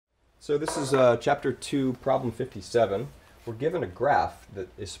So this is Chapter 2, Problem 57. We're given a graph that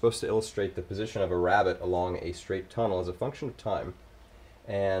is supposed to illustrate the position of a rabbit along a straight tunnel as a function of time.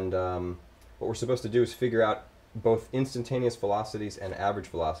 And what we're supposed to do is figure out both instantaneous velocities and average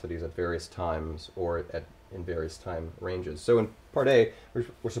velocities at various times or in various time ranges. So in Part A,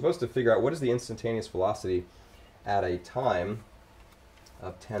 we're supposed to figure out what is the instantaneous velocity at a time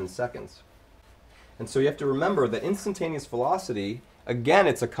of 10 seconds. And so you have to remember that instantaneous velocity, again,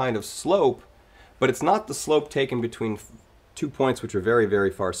 it's a kind of slope, but it's not the slope taken between 2 points which are very, very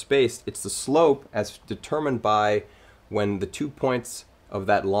far spaced. It's the slope as determined by when the 2 points of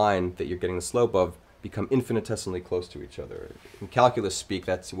that line that you're getting the slope of become infinitesimally close to each other. In calculus speak,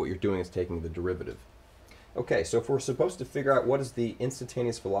 that's what you're doing is taking the derivative. Okay, so if we're supposed to figure out what is the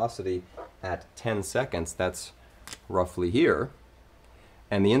instantaneous velocity at 10 seconds, that's roughly here.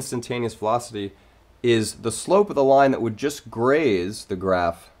 And the instantaneous velocity is the slope of the line that would just graze the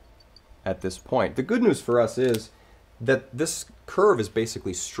graph at this point. The good news for us is that this curve is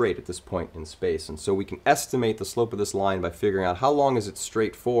basically straight at this point in space, and so we can estimate the slope of this line by figuring out how long is it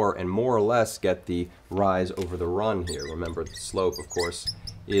straight for and more or less get the rise over the run here. Remember, the slope, of course,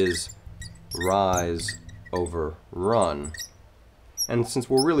 is rise over run. And since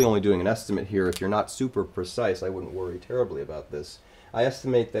we're really only doing an estimate here, if you're not super precise, I wouldn't worry terribly about this. I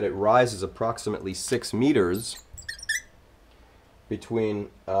estimate that it rises approximately 6 meters between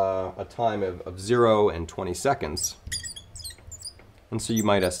a time of 0 and 20 seconds. And so you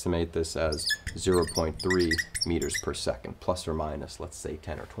might estimate this as 0.3 meters per second, plus or minus, let's say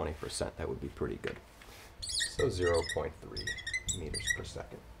 10 or 20%. That would be pretty good. So 0.3 meters per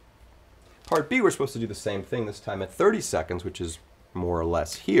second. Part B, we're supposed to do the same thing, this time at 30 seconds, which is more or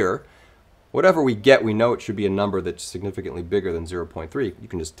less here. Whatever we get, we know it should be a number that's significantly bigger than 0.3. You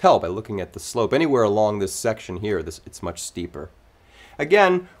can just tell by looking at the slope. Anywhere along this section here, it's much steeper.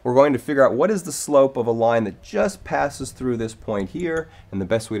 Again, we're going to figure out what is the slope of a line that just passes through this point here, and the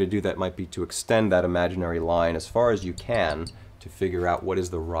best way to do that might be to extend that imaginary line as far as you can to figure out what is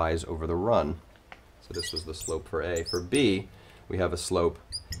the rise over the run. So this was the slope for A. For B, we have a slope.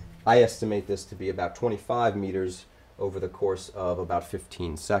 I estimate this to be about 25 meters over the course of about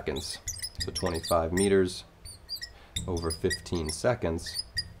 15 seconds. So 25 meters over 15 seconds.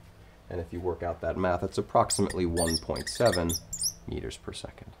 And if you work out that math, that's approximately 1.7 meters per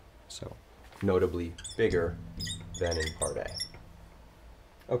second. So notably bigger than in Part A.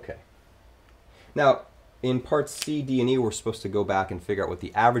 Okay. Now, in Parts C, D, and E, we're supposed to go back and figure out what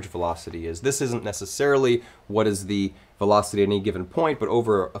the average velocity is. This isn't necessarily what is the velocity at any given point, but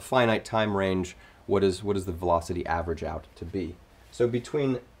over a finite time range, what does the velocity average out to be? So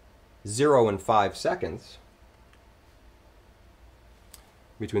between 0 and 5 seconds,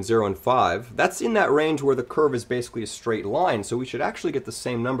 between 0 and 5, that's in that range where the curve is basically a straight line, so we should actually get the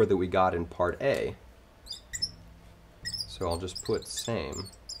same number that we got in Part A. So I'll just put same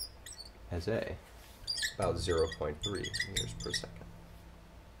as A, about 0.3 meters per second.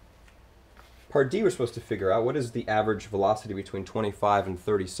 Part D, we're supposed to figure out what is the average velocity between 25 and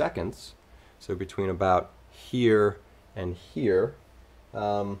 30 seconds, so between about here and here.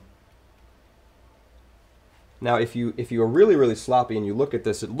 Now, if you are really, really sloppy and you look at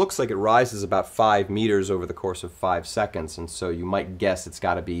this, it looks like it rises about 5 meters over the course of 5 seconds, and so you might guess it's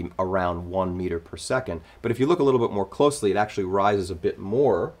got to be around 1 meter per second. But if you look a little bit more closely, it actually rises a bit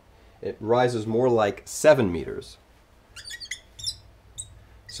more. It rises more like 7 meters.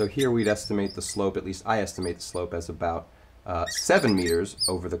 So here we'd estimate the slope, at least I estimate the slope as about 7 meters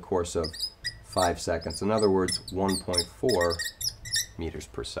over the course of 5 seconds. In other words, 1.4 meters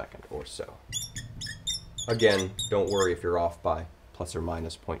per second or so. Again, don't worry if you're off by plus or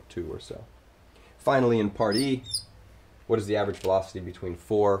minus 0.2 or so. Finally, in Part E, what is the average velocity between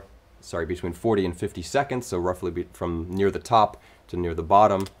 40 and 50 seconds, so roughly from near the top to near the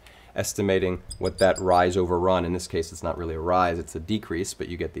bottom, estimating what that rise over run, in this case it's not really a rise, it's a decrease, but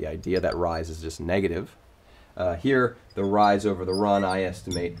you get the idea. That rise is just negative. Here, the rise over the run I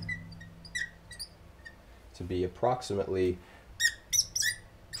estimate to be approximately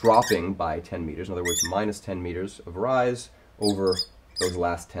dropping by 10 meters, in other words, minus 10 meters of rise over those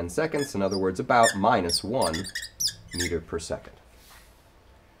last 10 seconds, in other words, about minus 1 meter per second.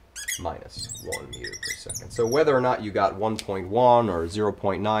 Minus 1 meter per second. So whether or not you got 1.1 or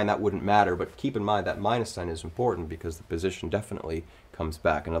 0.9, that wouldn't matter, but keep in mind that minus sign is important because the position definitely comes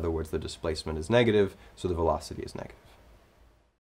back. In other words, the displacement is negative, so the velocity is negative.